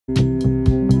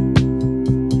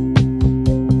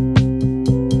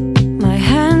My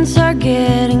hands are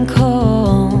getting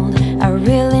cold. I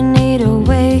really need to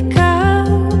wake up.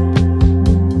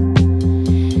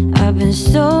 I've been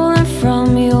stolen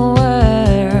from your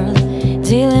world,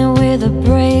 dealing with a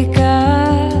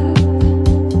breakup,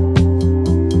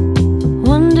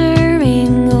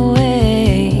 wandering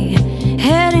away,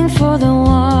 heading for the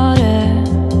water.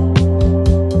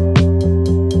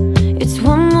 It's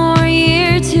one more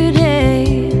year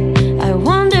today. I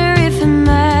wonder if it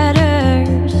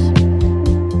matters.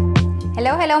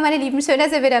 Hallo meine Lieben, schön,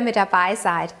 dass ihr wieder mit dabei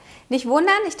seid. Nicht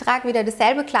wundern, ich trage wieder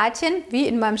dasselbe Kleidchen wie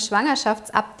in meinem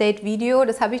Schwangerschafts-Update-Video.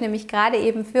 Das habe ich nämlich gerade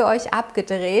eben für euch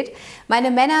abgedreht. Meine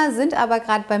Männer sind aber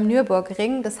gerade beim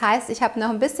Nürburgring. Das heißt, ich habe noch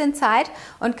ein bisschen Zeit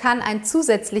und kann ein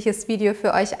zusätzliches Video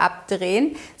für euch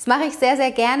abdrehen. Das mache ich sehr,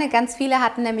 sehr gerne. Ganz viele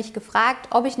hatten nämlich gefragt,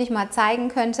 ob ich nicht mal zeigen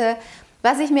könnte,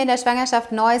 was ich mir in der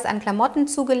Schwangerschaft Neues an Klamotten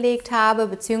zugelegt habe,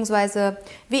 beziehungsweise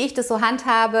wie ich das so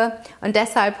handhabe, und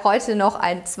deshalb heute noch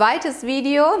ein zweites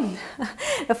Video.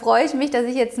 Da freue ich mich, dass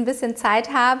ich jetzt ein bisschen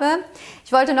Zeit habe.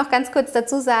 Ich wollte noch ganz kurz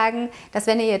dazu sagen, dass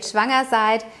wenn ihr jetzt schwanger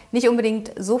seid, nicht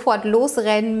unbedingt sofort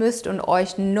losrennen müsst und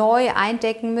euch neu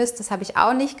eindecken müsst. Das habe ich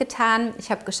auch nicht getan.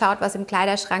 Ich habe geschaut, was im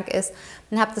Kleiderschrank ist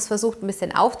und habe das versucht, ein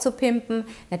bisschen aufzupimpen.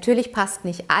 Natürlich passt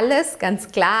nicht alles,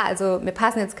 ganz klar. Also mir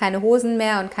passen jetzt keine Hosen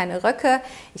mehr und keine Röcke.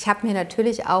 Ich habe mir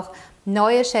natürlich auch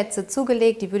neue Schätze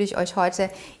zugelegt, die würde ich euch heute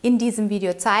in diesem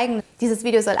Video zeigen. Dieses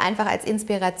Video soll einfach als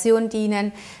Inspiration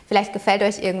dienen. Vielleicht gefällt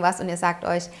euch irgendwas und ihr sagt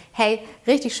euch, hey,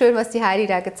 richtig schön, was die Heidi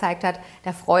da gezeigt hat.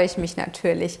 Da freue ich mich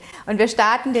natürlich. Und wir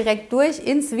starten direkt durch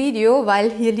ins Video,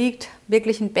 weil hier liegt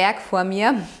wirklich ein Berg vor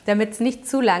mir, damit es nicht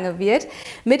zu lange wird,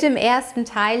 mit dem ersten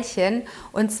Teilchen.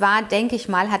 Und zwar, denke ich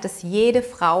mal, hat es jede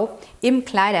Frau im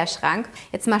Kleiderschrank.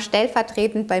 Jetzt mal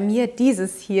stellvertretend bei mir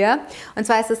dieses hier. Und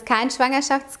zwar ist es kein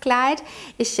Schwangerschaftskleid.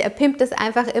 Ich pimpe das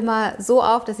einfach immer so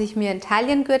auf, dass ich mir einen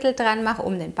Taillengürtel dran mache,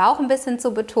 um den Bauch ein bisschen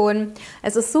zu betonen.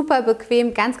 Es ist super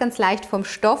bequem, ganz, ganz leicht vom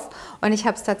Stoff. Und ich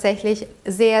habe es tatsächlich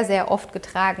sehr, sehr oft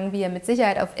getragen, wie ihr mit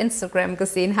Sicherheit auf Instagram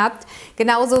gesehen habt.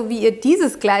 Genauso wie ihr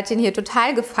dieses Kleidchen hier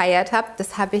total gefeiert habt.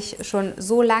 Das habe ich schon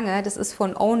so lange. Das ist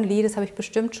von Only. Das habe ich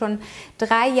bestimmt schon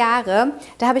 3 Jahre.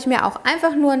 Da habe ich mir auch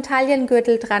einfach nur einen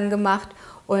Taillengürtel dran gemacht.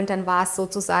 Und dann war es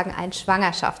sozusagen ein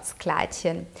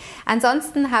Schwangerschaftskleidchen.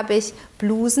 Ansonsten habe ich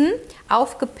Blusen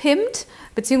aufgepimpt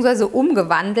bzw.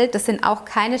 umgewandelt. Das sind auch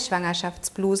keine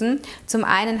Schwangerschaftsblusen. Zum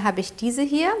einen habe ich diese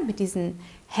hier mit diesen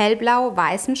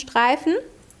hellblau-weißen Streifen.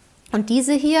 Und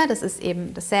diese hier, das ist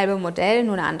eben dasselbe Modell,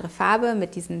 nur eine andere Farbe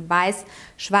mit diesen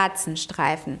weiß-schwarzen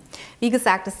Streifen. Wie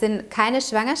gesagt, das sind keine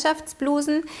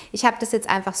Schwangerschaftsblusen. Ich habe das jetzt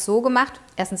einfach so gemacht.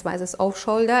 Erstens mal ist es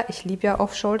Off-Shoulder. Ich liebe ja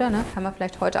Off-Shoulder, ne? Kann man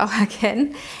vielleicht heute auch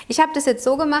erkennen. Ich habe das jetzt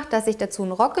so gemacht, dass ich dazu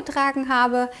einen Rock getragen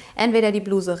habe, entweder die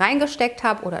Bluse reingesteckt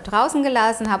habe oder draußen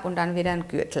gelassen habe und dann wieder einen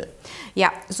Gürtel.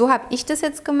 Ja, so habe ich das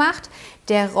jetzt gemacht.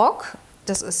 Der Rock,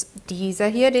 das ist dieser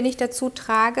hier, den ich dazu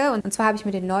trage. Und zwar habe ich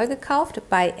mir den neu gekauft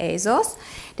bei Asos.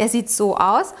 Der sieht so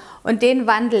aus und den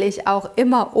wandle ich auch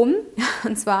immer um.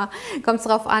 Und zwar kommt es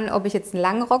darauf an, ob ich jetzt einen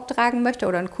langen Rock tragen möchte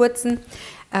oder einen kurzen.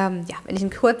 Ja, wenn ich einen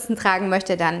kurzen tragen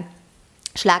möchte, dann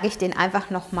schlage ich den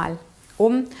einfach nochmal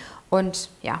um und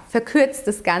ja, verkürzt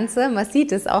das Ganze. Man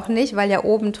sieht es auch nicht, weil ja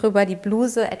oben drüber die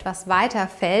Bluse etwas weiter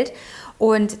fällt.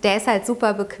 Und der ist halt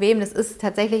super bequem. Das ist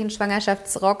tatsächlich ein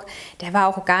Schwangerschaftsrock. Der war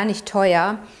auch gar nicht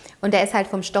teuer. Und der ist halt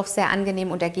vom Stoff sehr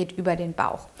angenehm und der geht über den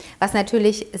Bauch. Was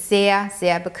natürlich sehr,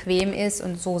 sehr bequem ist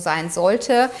und so sein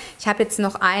sollte. Ich habe jetzt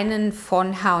noch einen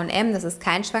von H&M. Das ist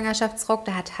kein Schwangerschaftsrock.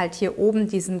 Der hat halt hier oben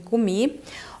diesen Gummi.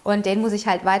 Und den muss ich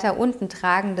halt weiter unten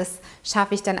tragen. Das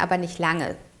schaffe ich dann aber nicht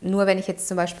lange. Nur wenn ich jetzt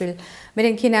zum Beispiel mit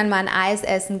den Kindern mal ein Eis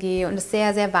essen gehe und es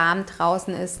sehr, sehr warm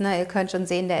draußen ist. Ne? Ihr könnt schon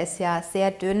sehen, der ist ja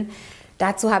sehr dünn.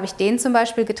 Dazu habe ich den zum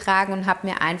Beispiel getragen und habe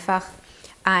mir einfach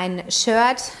ein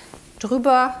Shirt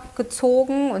drüber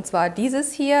gezogen. Und zwar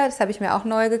dieses hier. Das habe ich mir auch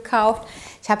neu gekauft.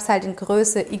 Ich habe es halt in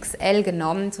Größe XL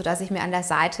genommen, sodass ich mir an der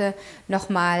Seite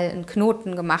nochmal einen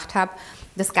Knoten gemacht habe.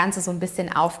 Das Ganze so ein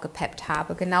bisschen aufgepeppt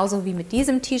habe. Genauso wie mit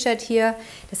diesem T-Shirt hier.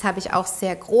 Das habe ich auch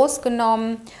sehr groß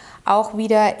genommen. Auch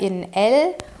wieder in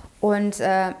L und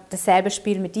dasselbe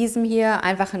Spiel mit diesem hier,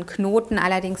 einfach ein Knoten.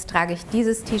 Allerdings trage ich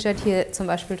dieses T-Shirt hier zum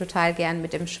Beispiel total gern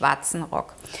mit dem schwarzen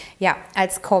Rock. Ja,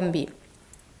 als Kombi.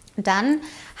 Dann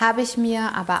habe ich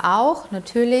mir aber auch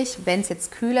natürlich, wenn es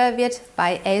jetzt kühler wird,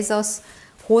 bei Asos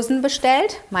Hosen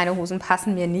bestellt. Meine Hosen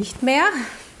passen mir nicht mehr.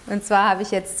 Und zwar habe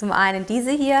ich jetzt zum einen diese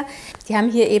hier. Die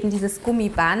haben hier eben dieses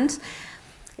Gummiband.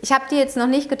 Ich habe die jetzt noch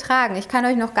nicht getragen. Ich kann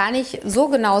euch noch gar nicht so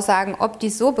genau sagen, ob die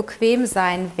so bequem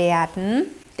sein werden.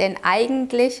 Denn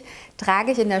eigentlich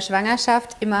trage ich in der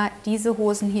Schwangerschaft immer diese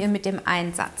Hosen hier mit dem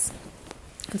Einsatz.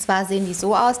 Und zwar sehen die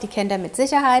so aus, die kennt ihr mit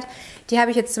Sicherheit. Die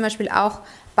habe ich jetzt zum Beispiel auch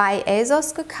bei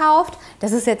Asos gekauft.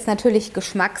 Das ist jetzt natürlich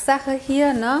Geschmackssache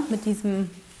hier, ne, mit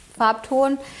diesem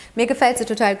Farbton. Mir gefällt sie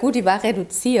total gut, die war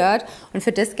reduziert und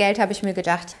für das Geld habe ich mir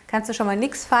gedacht, kannst du schon mal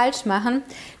nichts falsch machen.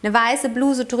 Eine weiße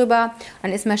Bluse drüber,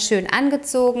 dann ist man schön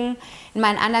angezogen. In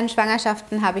meinen anderen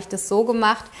Schwangerschaften habe ich das so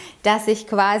gemacht, dass ich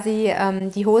quasi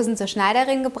die Hosen zur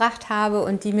Schneiderin gebracht habe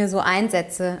und die mir so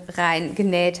Einsätze rein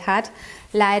genäht hat.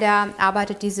 Leider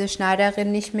arbeitet diese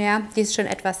Schneiderin nicht mehr, die ist schon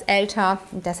etwas älter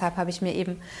und deshalb habe ich mir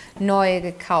eben neue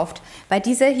gekauft. Bei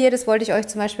dieser hier, das wollte ich euch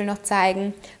zum Beispiel noch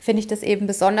zeigen, finde ich das eben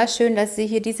besonders schön, dass sie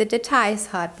hier diese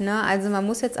Details hat, ne? Also man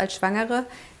muss jetzt als Schwangere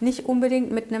nicht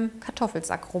unbedingt mit einem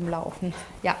Kartoffelsack rumlaufen.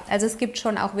 Ja, also es gibt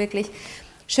schon auch wirklich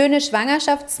schöne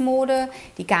Schwangerschaftsmode,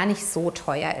 die gar nicht so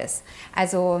teuer ist.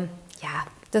 Also ja,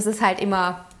 das ist halt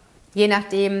immer je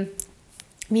nachdem,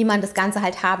 wie man das Ganze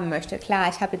halt haben möchte. Klar,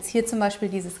 ich habe jetzt hier zum Beispiel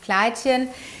dieses Kleidchen.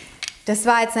 Das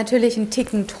war jetzt natürlich ein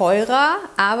Ticken teurer,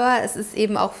 aber es ist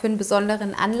eben auch für einen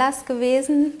besonderen Anlass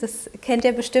gewesen. Das kennt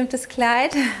ihr bestimmt, das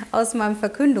Kleid aus meinem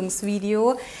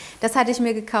Verkündungsvideo. Das hatte ich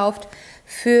mir gekauft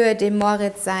für den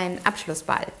Moritz seinen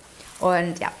Abschlussball.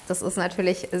 Und ja, das ist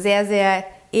natürlich sehr, sehr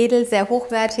edel, sehr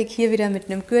hochwertig. Hier wieder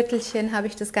mit einem Gürtelchen habe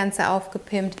ich das Ganze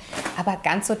aufgepimpt. Aber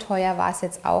ganz so teuer war es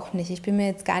jetzt auch nicht. Ich bin mir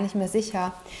jetzt gar nicht mehr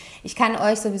sicher. Ich kann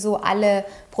euch sowieso alle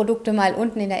Produkte mal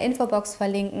unten in der Infobox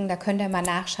verlinken. Da könnt ihr mal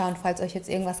nachschauen, falls euch jetzt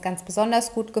irgendwas ganz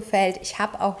besonders gut gefällt. Ich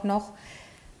habe auch noch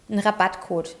einen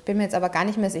Rabattcode, bin mir jetzt aber gar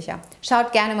nicht mehr sicher.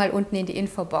 Schaut gerne mal unten in die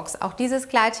Infobox. Auch dieses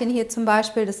Kleidchen hier zum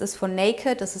Beispiel, das ist von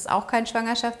Naked, das ist auch kein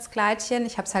Schwangerschaftskleidchen.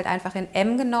 Ich habe es halt einfach in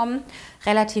M genommen,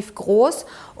 relativ groß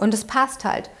und es passt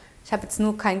halt. Ich habe jetzt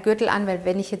nur keinen Gürtel an, weil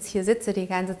wenn ich jetzt hier sitze die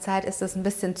ganze Zeit, ist das ein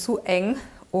bisschen zu eng.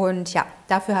 Und ja,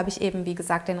 dafür habe ich eben, wie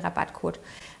gesagt, den Rabattcode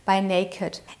bei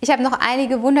Naked. Ich habe noch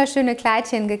einige wunderschöne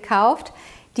Kleidchen gekauft,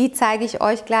 die zeige ich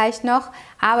euch gleich noch,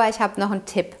 aber ich habe noch einen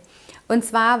Tipp. Und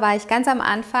zwar war ich ganz am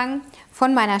Anfang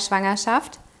von meiner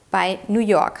Schwangerschaft bei New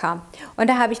Yorker. Und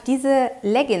da habe ich diese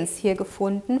Leggings hier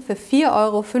gefunden für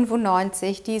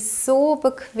 4,95 €. Die ist so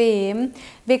bequem,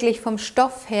 wirklich vom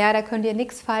Stoff her, da könnt ihr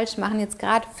nichts falsch machen, jetzt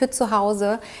gerade für zu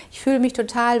Hause. Ich fühle mich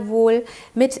total wohl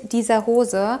mit dieser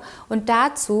Hose. Und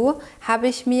dazu habe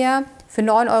ich mir für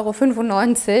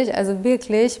 9,95 €, also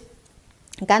wirklich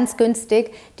ganz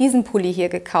günstig, diesen Pulli hier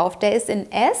gekauft. Der ist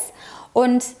in S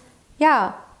und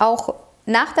ja, auch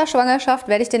nach der Schwangerschaft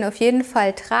werde ich den auf jeden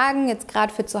Fall tragen, jetzt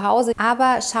gerade für zu Hause.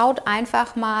 Aber schaut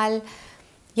einfach mal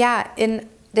ja, in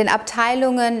den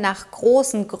Abteilungen nach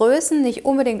großen Größen, nicht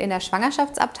unbedingt in der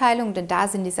Schwangerschaftsabteilung, denn da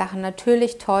sind die Sachen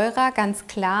natürlich teurer, ganz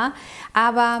klar.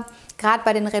 Aber gerade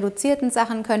bei den reduzierten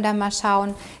Sachen könnt ihr mal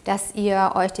schauen, dass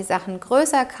ihr euch die Sachen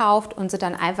größer kauft und sie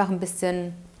dann einfach ein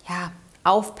bisschen ja,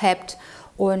 aufpeppt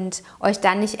und euch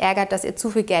dann nicht ärgert, dass ihr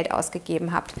zu viel Geld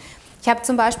ausgegeben habt. Ich habe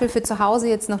zum Beispiel für zu Hause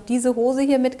jetzt noch diese Hose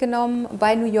hier mitgenommen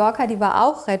bei New Yorker, die war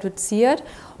auch reduziert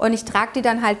und ich trage die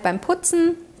dann halt beim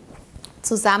Putzen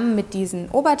zusammen mit diesen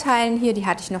Oberteilen hier, die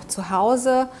hatte ich noch zu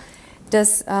Hause.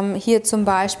 Das hier zum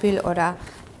Beispiel oder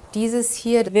dieses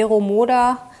hier, Vero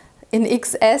Moda in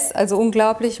XS, also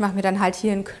unglaublich, ich mache mir dann halt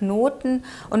hier einen Knoten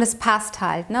und es passt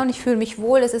halt, ne? Und ich fühle mich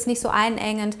wohl, es ist nicht so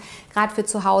einengend, gerade für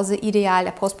zu Hause ideal,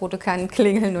 der Postbote kann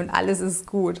klingeln und alles ist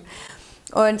gut.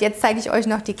 Und jetzt zeige ich euch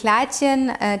noch die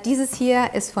Kleidchen. Dieses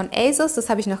hier ist von Asos, das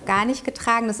habe ich noch gar nicht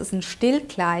getragen. Das ist ein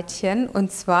Stillkleidchen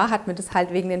und zwar hat mir das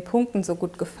halt wegen den Punkten so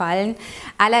gut gefallen.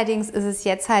 Allerdings ist es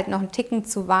jetzt halt noch ein Ticken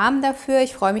zu warm dafür.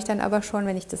 Ich freue mich dann aber schon,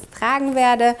 wenn ich das tragen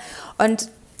werde. Und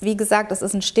wie gesagt, das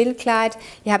ist ein Stillkleid.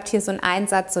 Ihr habt hier so einen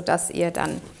Einsatz, sodass ihr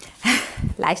dann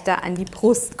leichter an die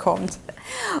Brust kommt.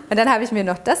 Und dann habe ich mir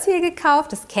noch das hier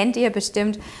gekauft. Das kennt ihr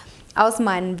bestimmt aus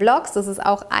meinen Vlogs. Das ist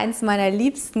auch eins meiner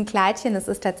liebsten Kleidchen. Das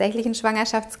ist tatsächlich ein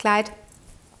Schwangerschaftskleid,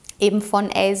 eben von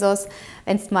Asos,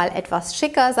 wenn es mal etwas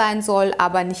schicker sein soll,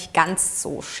 aber nicht ganz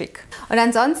so schick. Und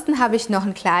ansonsten habe ich noch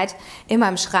ein Kleid in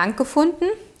meinem Schrank gefunden.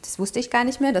 Das wusste ich gar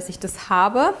nicht mehr, dass ich das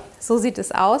habe. So sieht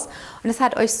es aus. Und es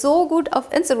hat euch so gut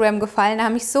auf Instagram gefallen. Da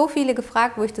haben mich so viele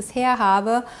gefragt, wo ich das her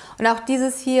habe. Und auch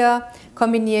dieses hier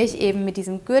kombiniere ich eben mit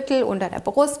diesem Gürtel unter der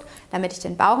Brust, damit ich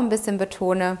den Bauch ein bisschen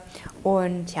betone.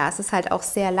 Und ja, es ist halt auch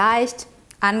sehr leicht,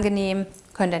 angenehm,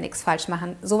 könnt ihr nichts falsch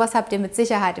machen. Sowas habt ihr mit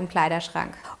Sicherheit im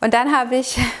Kleiderschrank. Und dann habe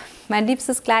ich mein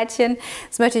liebstes Kleidchen.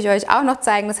 Das möchte ich euch auch noch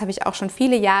zeigen. Das habe ich auch schon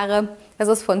viele Jahre. Das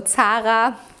ist von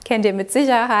Zara. Kennt ihr mit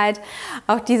Sicherheit.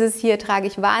 Auch dieses hier trage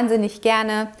ich wahnsinnig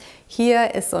gerne.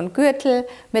 Hier ist so ein Gürtel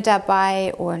mit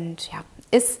dabei und ja,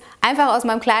 ist einfach aus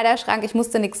meinem Kleiderschrank. Ich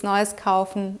musste nichts Neues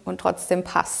kaufen und trotzdem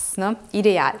passt, ne?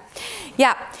 Ideal.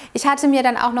 Ja, ich hatte mir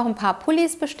dann auch noch ein paar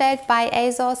Pullis bestellt bei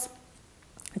Asos.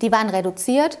 Die waren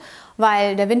reduziert,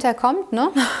 weil der Winter kommt,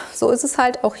 ne? So ist es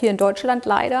halt auch hier in Deutschland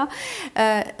leider.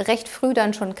 Recht früh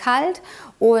dann schon kalt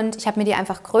und ich habe mir die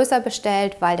einfach größer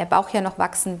bestellt, weil der Bauch ja noch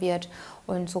wachsen wird.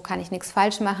 Und so kann ich nichts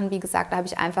falsch machen. Wie gesagt, da habe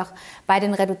ich einfach bei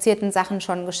den reduzierten Sachen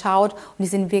schon geschaut. Und die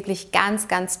sind wirklich ganz,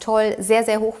 ganz toll. Sehr,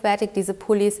 sehr hochwertig. Diese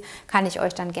Pullis kann ich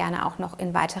euch dann gerne auch noch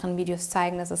in weiteren Videos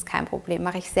zeigen. Das ist kein Problem.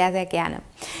 Mache ich sehr, sehr gerne.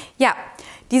 Ja,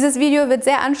 dieses Video wird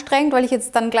sehr anstrengend, weil ich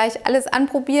jetzt dann gleich alles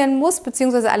anprobieren muss,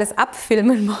 beziehungsweise alles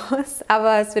abfilmen muss.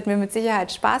 Aber es wird mir mit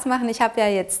Sicherheit Spaß machen. Ich habe ja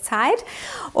jetzt Zeit.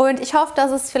 Und ich hoffe,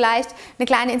 dass es vielleicht eine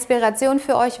kleine Inspiration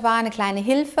für euch war, eine kleine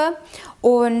Hilfe.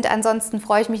 Und ansonsten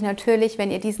freue ich mich natürlich, wenn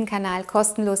ihr diesen Kanal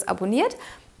kostenlos abonniert.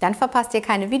 Dann verpasst ihr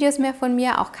keine Videos mehr von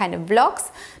mir, auch keine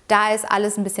Vlogs. Da ist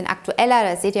alles ein bisschen aktueller.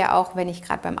 Da seht ihr auch, wenn ich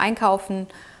gerade beim Einkaufen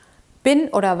bin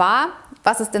oder war,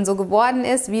 was es denn so geworden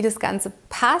ist, wie das Ganze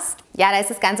passt. Ja, da ist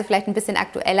das Ganze vielleicht ein bisschen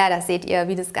aktueller. Da seht ihr,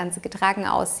 wie das Ganze getragen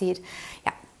aussieht.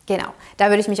 Ja, genau. Da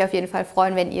würde ich mich auf jeden Fall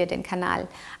freuen, wenn ihr den Kanal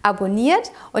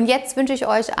abonniert. Und jetzt wünsche ich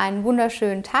euch einen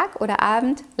wunderschönen Tag oder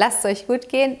Abend. Lasst es euch gut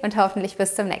gehen und hoffentlich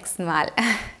bis zum nächsten Mal.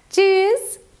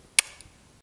 Tschüss!